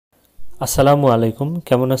আসসালামু আলাইকুম,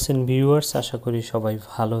 কেমন আছেন ভিউয়ার্স? আশা করি সবাই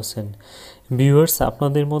ভালো আছেন। ভিউয়ার্স,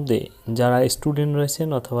 আপনাদের মধ্যে যারা স্টুডেন্ট রয়েছেন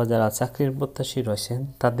অথবা যারা চাকরির প্রত্যাশী রয়েছেন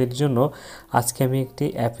তাদের জন্য আজকে আমি একটি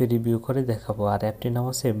অ্যাপে রিভিউ করে দেখাবো, আর অ্যাপটির নাম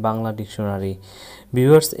আছে বাংলা ডিকশনারি।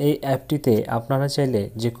 ভিউয়ার্স, এই অ্যাপটিতে আপনারা চাইলে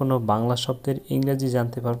যে কোনো বাংলা শব্দের ইংরেজি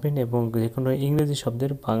জানতে পারবেন এবং যে কোনো ইংরেজি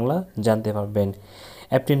শব্দের বাংলা জানতে পারবেন।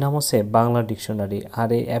 অ্যাপটির নাম হচ্ছে বাংলা ডিকশনারি, আর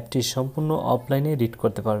এই অ্যাপটি সম্পূর্ণ অফলাইনে রিড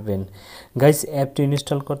করতে পারবেন। গাইস, অ্যাপটি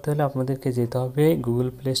ইনস্টল করতে হলে আপনাদেরকে যেতে হবে গুগল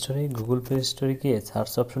প্লে স্টোরে গিয়ে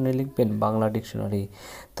সার্চ অপশনে লিখবেন বাংলা ডিকশনারি,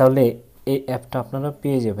 তাহলে এই অ্যাপটা আপনারা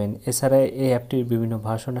পেয়ে যাবেন। এছাড়া এই অ্যাপটির বিভিন্ন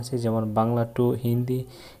ভার্সন আছে, যেমন বাংলা টু হিন্দি,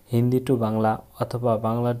 হিন্দি টু বাংলা, অথবা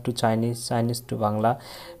Bangla to Chinese, Chinese two Bangla.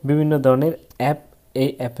 বিভিন্ন ধরনের অ্যাপ এই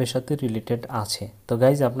অ্যাপের সাথে রিলেটেড আছে। তো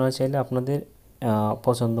গাইজ, আপনারা চাইলে আপনাদের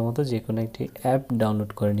পছন্দ মতো যে কোনো একটি অ্যাপ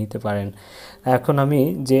ডাউনলোড করে নিতে পারেন। এখন আমি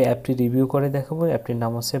যে অ্যাপটি রিভিউ করে দেখাবো, অ্যাপটির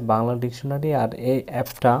নাম হচ্ছে বাংলা ডিকশনারি। আর এই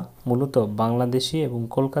অ্যাপটা মূলত বাংলাদেশি এবং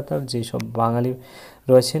কলকাতার যেসব বাঙালি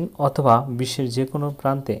রয়েছেন অথবা বিশ্বের যে কোনো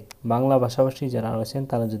প্রান্তে বাংলা ভাষাভাষী যারা রয়েছেন,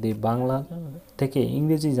 তারা যদি বাংলা থেকে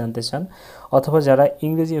ইংরেজি জানতে চান অথবা যারা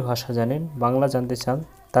ইংরেজি ভাষা জানেন বাংলা জানতে চান,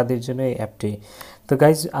 তাদের জন্য এই অ্যাপটি। তো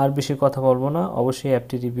গাইজ, আর বেশি কথা বলবো না, অবশ্যই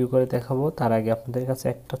অ্যাপটি রিভিউ করে দেখাবো। তার আগে আপনাদের কাছে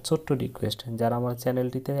একটা ছোট্ট রিকোয়েস্ট, যারা আমার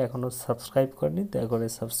চ্যানেলটিতে এখনও সাবস্ক্রাইব করেনি দয়া করে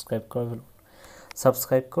সাবস্ক্রাইব করে ফেলুন।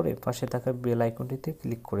 সাবস্ক্রাইব করে পাশে থাকা বেল আইকনটিতে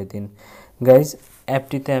ক্লিক করে দিন। গাইজ,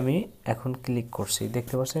 অ্যাপটিতে আমি এখন ক্লিক করছি,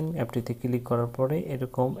 দেখতে পাচ্ছেন অ্যাপটিতে ক্লিক করার পরে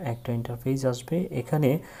এরকম একটা ইন্টারফেস আসবে। এখানে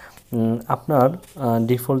আপনার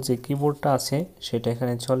ডিফল্ট যে কিবোর্ডটা আছে সেটা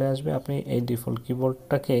এখানে চলে আসবে। আপনি এই ডিফল্ট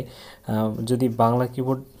কিবোর্ডটাকে যদি বাংলা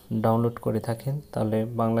কিবোর্ড ডাউনলোড করে থাকেন তাহলে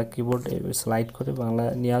বাংলা কিবোর্ড স্লাইড করে বাংলা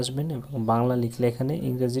নিয়ে আসবেন এবং বাংলা লিখলে এখানে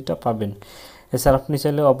ইংরেজিটা পাবেন। এছাড়া আপনি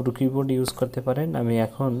চাইলে অব্রু কিবোর্ড ইউজ করতে পারেন। আমি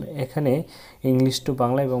এখন এখানে ইংলিশ টু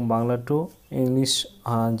বাংলা এবং বাংলা টু ইংলিশ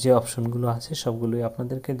যে অপশনগুলো আছে সবগুলোই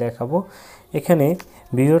আপনাদেরকে দেখাবো। এখানে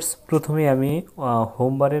ভিউয়ার্স, প্রথমে আমি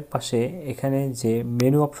হোম বারের পাশে এখানে যে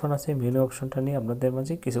মেনু অপশন আছে, মেনু অপশনটা নিয়ে আপনাদের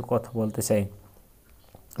মাঝে কিছু কথা বলতে চাই।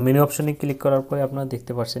 মেনু অপশনে ক্লিক করার পরে আপনারা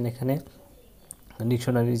দেখতে পাচ্ছেন এখানে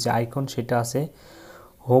ডিকশনারির যে আইকন সেটা আছে,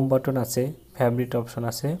 হোম বাটন আছে, ফেভারিট অপশন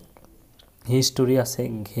আছে, হিস্টোরি আছে,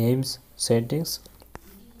 গেমস, সেটিংস,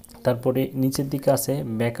 তারপরে নিচের দিকে আছে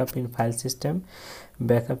backup in file system,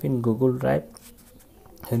 backup in Google drive,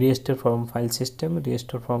 restore from file system,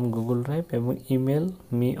 restore from Google drive এবং email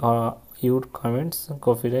me your comments,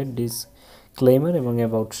 copyright disclaimer এবং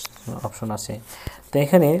অ্যাবাউট অপশন আছে। তো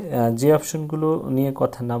এখানে যে অপশনগুলো নিয়ে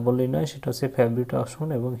কথা না বললেই নয়, সেটা হচ্ছে ফেভারিট অপশন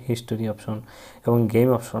এবং হিস্টোরি অপশন এবং গেম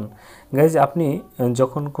অপশন। গাইজ, আপনি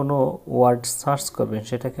যখন কোনো ওয়ার্ড সার্চ করবেন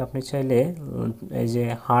সেটাকে আপনি চাইলে এই যে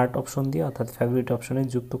হার্ট অপশন দিয়ে অর্থাৎ ফেভারিট অপশনে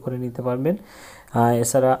যুক্ত করে নিতে পারবেন।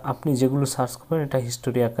 এছাড়া আপনি যেগুলো সার্চ করবেন এটা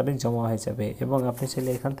হিস্টোরি আকারে জমা হয়ে যাবে এবং আপনি চাইলে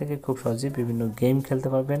এখান থেকে খুব সহজেই বিভিন্ন গেম খেলতে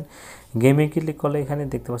পারবেন। গেমে ক্লিক করলে এখানে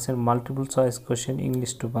দেখতে পাচ্ছেন multiple choice question,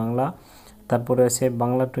 English to Bangla, তারপরে আছে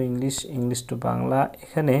Bangla to English, English to Bangla.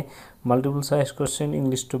 এখানে multiple choice question,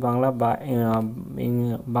 English to Bangla বা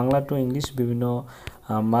বাংলা টু ইংলিশ, বিভিন্ন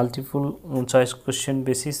multiple choice question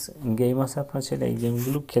basis game আছে। আপনার চাইলে এই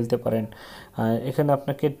গেমগুলো খেলতে পারেন। এখানে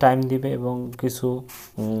আপনাকে টাইম দিবে এবং কিছু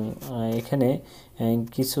এখানে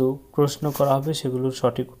কিছু প্রশ্ন করা হবে, সেগুলোর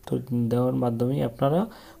সঠিক উত্তর দেওয়ার মাধ্যমেই আপনারা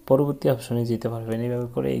পরবর্তী অপশনে যেতে পারবেন। এইভাবে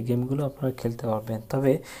করে এই গেমগুলো আপনারা খেলতে পারবেন।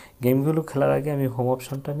 তবে গেমগুলো খেলার আগে আমি হোম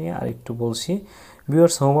অপশনটা নিয়ে আরেকটু বলছি।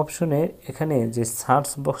 ভিউয়ার্স, হোম অপশনে এখানে যে সার্চ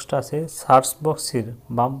বক্সটা আছে, সার্চ বক্সের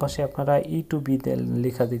বাম পাশে আপনারা E2B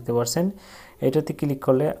লেখা দেখতে পাচ্ছেন। এটাতে ক্লিক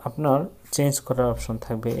করলে আপনার চেঞ্জ করার অপশন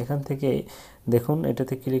থাকবে। এখান থেকে দেখুন,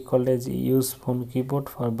 এটাতে ক্লিক করলে যে use phone keyboard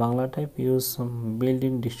for Bangla type, use build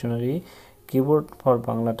in dictionary keyboard for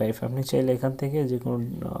Bangla type, আপনি চাইলে এখান থেকে যে কোনো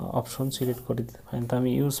অপশন সিলেক্ট করে দিতে পারেন। তো আমি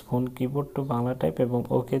use phone keyboard two Bangla type এবং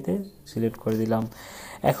ওকেতে সিলেক্ট করে দিলাম।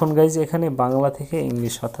 এখন গাইজ, এখানে বাংলা থেকে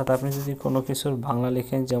ইংলিশ, অর্থাৎ আপনি যদি কোনো কিছুর বাংলা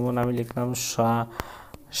লেখেন, যেমন আমি লিখলাম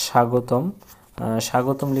স্বাগতম,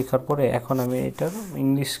 স্বাগতম লেখার পরে এখন আমি এটার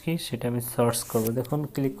ইংলিশ কি সেটা আমি সার্চ করব। দেখুন,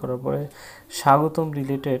 ক্লিক করার পরে স্বাগতম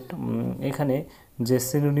রিলেটেড এখানে যে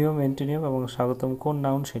সিনোনিম, অ্যান্টোনিম এবং স্বাগতম কোন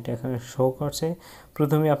নাউন সেটা এখানে শো করছে।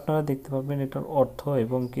 প্রথমে আপনারা দেখতে পাবেন এটার অর্থ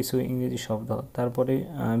এবং কিছু ইংরেজি শব্দ, তারপরে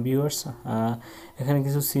ভিউয়ার্স এখানে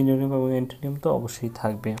কিছু সিনোনিম এবং অ্যান্টোনিম তো অবশ্যই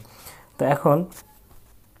থাকবে। তো এখন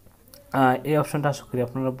এই অপশনটা আশা করি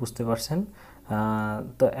আপনারা বুঝতে পারছেন।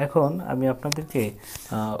 তো এখন আমি আপনাদেরকে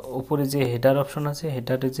উপরে যে হেডার অপশন আছে,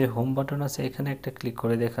 হেডারে যে হোম বাটন আছে, এখানে একটা ক্লিক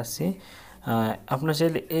করে দেখাচ্ছি। আপনার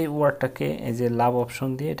চাইলে এই ওয়ার্ডটাকে এই যে লাভ অপশন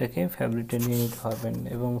দিয়ে এটাকে ফেভারিটে নিয়ে নিতে পারবেন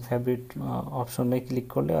এবং ফেভারিট অপশনে ক্লিক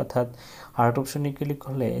করলে অর্থাৎ হার্ট অপশনে ক্লিক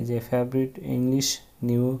করলে এই যে favourite English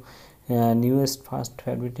new newest first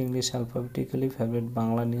favourite English alphabetically, favourite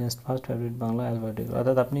Bangla newest first, favourite Bangla alphabetically.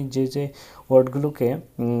 অর্থাৎ আপনি যে যে ওয়ার্ডগুলোকে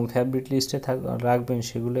ফেভারিট লিস্টে রাখবেন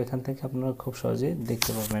সেগুলো এখান থেকে আপনারা খুব সহজেই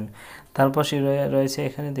দেখতে পাবেন। তারপর রয়েছে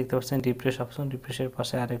এখানে দেখতে পাচ্ছেন রিফ্রেশ অপশন। রিফ্রেশের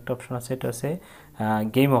পাশে আরেকটা অপশন আছে, এটা হচ্ছে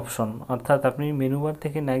গেম অপশন। অর্থাৎ আপনি মেনু বার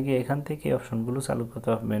থেকে না গিয়ে এখান থেকে অপশনগুলো চালু করতে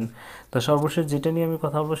পারবেন। তো সর্বশেষ যেটা নিয়ে আমি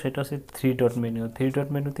কথা বলবো সেটা হচ্ছে 3 ডট মেনু। 3 ডট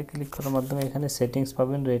মেনুতে ক্লিক করার মাধ্যমে এখানে সেটিংস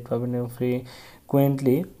পাবেন, রেট পাবেন এবং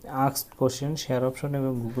frequently asked question, share option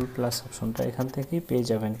এবং গুগল প্লাস অপশনটা এখান থেকেই পেয়ে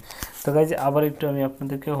যাবেন। তো গাইজ আবার একটু আমি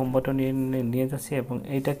আপনাদেরকে হোম বাটন নিয়ে যাচ্ছি এবং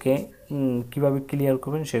এইটাকে কিভাবে ক্লিয়ার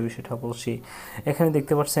করবেন সেই বিষয়টা বলছি। এখানে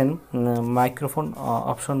দেখতে পাচ্ছেন মাইক্রোফোন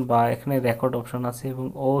অপশন বা এখানে রেকর্ড অপশন আছে এবং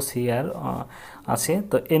OCR আছে।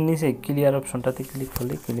 তো এর নিচে ক্লিয়ার অপশনটাতে ক্লিক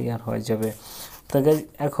করলে ক্লিয়ার হয়ে যাবে। তো গাইজ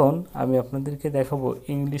এখন আমি আপনাদেরকে দেখাবো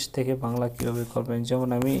ইংলিশ থেকে বাংলা কীভাবে করবেন। যেমন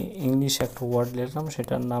আমি ইংলিশ একটা ওয়ার্ড লিখলাম,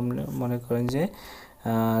 সেটার নাম মনে করেন যে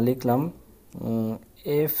লিখলাম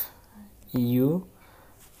FU,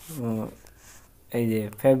 এই যে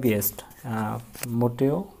ফ্যাবিয়েস্ট,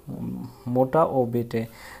 মোটা ও বেটে।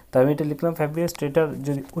 তো আমি এটা লিখলাম ফ্যাবিয়েস্ট। এটার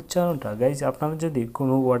যদি উচ্চারণটা গাইজ আপনারা যদি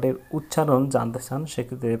কোনো ওয়ার্ডের উচ্চারণ জানতে চান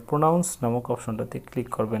সেক্ষেত্রে প্রোনাউন্স নামক অপশনটাতে ক্লিক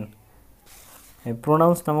করবেন। এই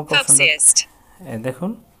প্রোনাউন্স নামক অপশনটা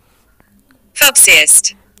দেখুন,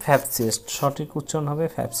 ফ্যাবসিয়েস্ট সঠিক উচ্চারণ হবে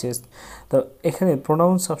ফ্যাবসিয়েস্ট। তো এখানে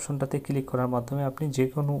প্রোনাউন্স অপশনটাতে ক্লিক করার মাধ্যমে আপনি যে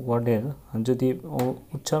কোনো ওয়ার্ডের যদি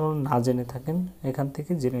উচ্চারণ না জেনে থাকেন এখান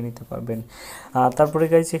থেকে জেনে নিতে পারবেন। তারপরে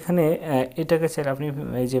গাইজ এখানে এটাকে চাইলে আপনি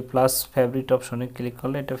এই যে প্লাস ফেভারিট অপশনে ক্লিক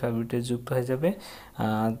করলে এটা ফেভারিটে যুক্ত হয়ে যাবে।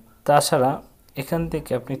 তাছাড়া এখান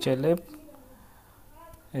থেকে আপনি চাইলে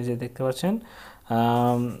এই যে দেখতে পাচ্ছেন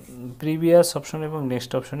প্রিভিয়াস অপশন এবং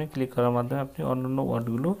নেক্সট অপশনে ক্লিক করার মাধ্যমে আপনি অন্যান্য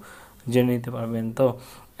ওয়ার্ডগুলো জেনে নিতে পারবেন। তো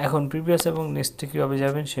এখন প্রিভিয়াস এবং নেক্সটে কীভাবে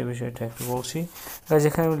যাবেন সে বিষয়টা একটু বলছি।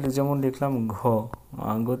 যেখানে যেমন লিখলাম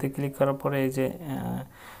গোতে ক্লিক করার পরে এই যে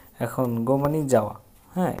এখন গো মানে যাওয়া,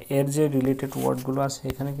 হ্যাঁ, এর যে রিলেটেড ওয়ার্ডগুলো আছে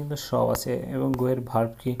এখানে কিন্তু সব আছে এবং গোয়ের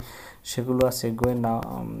ভার্ব কি সেগুলো আছে, গোয়ের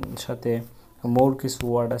সাথে মোর কিছু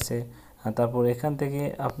ওয়ার্ড আছে। তারপর এখান থেকে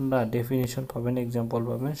আপনারা ডেফিনিশন পাবেন, এক্সাম্পল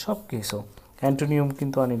পাবেন, সব কিছু। অ্যান্টোনিয়াম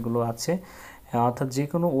কিন্তু অনেকগুলো আছে, অর্থাৎ যে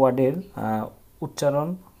কোনো ওয়ার্ডের উচ্চারণ,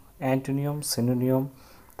 অ্যান্টোনিয়াম, সিনোনিয়াম,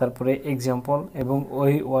 তারপরে এক্সাম্পল এবং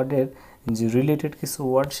ওই ওয়ার্ডের যে রিলেটেড কিছু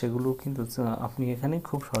ওয়ার্ড সেগুলো কিন্তু আপনি এখানে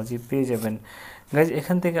খুব সহজেই পেয়ে যাবেন। গাইজ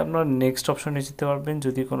এখান থেকে আপনারা নেক্সট অপশনে যেতে পারবেন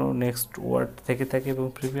যদি কোনো নেক্সট ওয়ার্ড থেকে থাকে এবং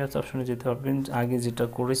প্রিভিয়াস অপশনে যেতে পারবেন আগে যেটা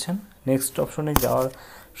করেছেন। নেক্সট অপশনে যাওয়ার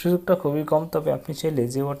সুযোগটা খুবই কম, তবে আপনি চাইলে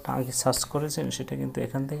যে ওয়ার্ডটা আগে সার্চ করেছেন সেটা কিন্তু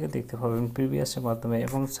এখান থেকে দেখতে পাবেন প্রিভিয়াসের মাধ্যমে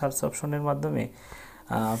এবং সার্চ অপশনের মাধ্যমে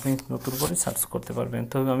আপনি নতুন করে সার্চ করতে পারবেন।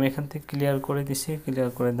 তো আমি এখান থেকে ক্লিয়ার করে দিছি। ক্লিয়ার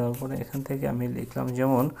করে দেওয়ার পরে এখান থেকে আমি লিখলাম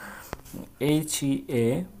যেমন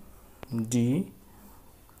HEAD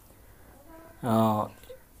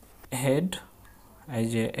হেড, এই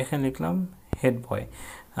যে এখানে লিখলাম হেড বয়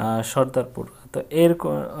সর্দারপুর। তো এর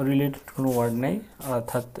রিলেটেড কোনো ওয়ার্ড নেই,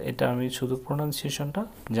 অর্থাৎ এটা আমি শুধু প্রোনাউন্সিয়েশনটা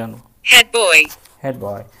জানো, হেড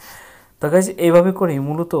বয়। তো গাইজ এইভাবে করে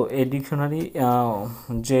মূলত এই ডিকশনারি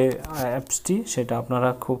যে অ্যাপসটি সেটা আপনারা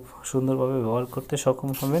খুব সুন্দরভাবে ব্যবহার করতে সক্ষম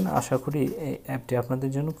হবেন। আশা করি এই অ্যাপটি আপনাদের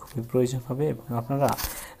জন্য খুবই প্রয়োজন হবে এবং আপনারা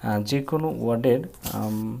যে কোনো ওয়ার্ডের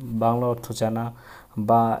বাংলা অর্থ জানা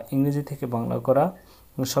বা ইংরেজি থেকে বাংলা করা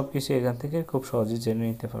সব কিছু এখান থেকে খুব সহজে জেনে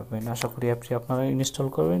নিতে পারবেন। আশা করি অ্যাপটি আপনারা ইনস্টল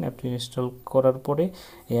করবেন। অ্যাপটি ইনস্টল করার পরে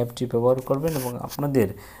এই অ্যাপটি ব্যবহার করবেন এবং আপনাদের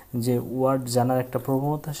যে ওয়ার্ড জানার একটা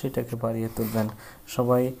প্রবণতা সেটাকে বাড়িয়ে তুলবেন।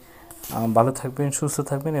 সবাই ভালো থাকবেন, সুস্থ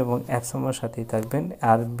থাকবেন এবং অ্যাপস আমার সাথেই থাকবেন।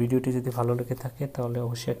 আর ভিডিওটি যদি ভালো লেগে থাকে তাহলে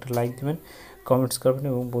অবশ্যই একটা লাইক দেবেন, কমেন্টস করবেন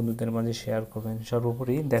এবং বন্ধুদের মাঝে শেয়ার করবেন।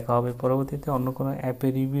 সর্বোপরি দেখা হবে পরবর্তীতে অন্য কোনো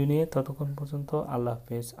অ্যাপের রিভিউ নিয়ে। ততক্ষণ পর্যন্ত আল্লাহ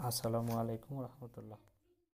হাফেজ, আসসালামু আলাইকুম রহমতুল্লাহ।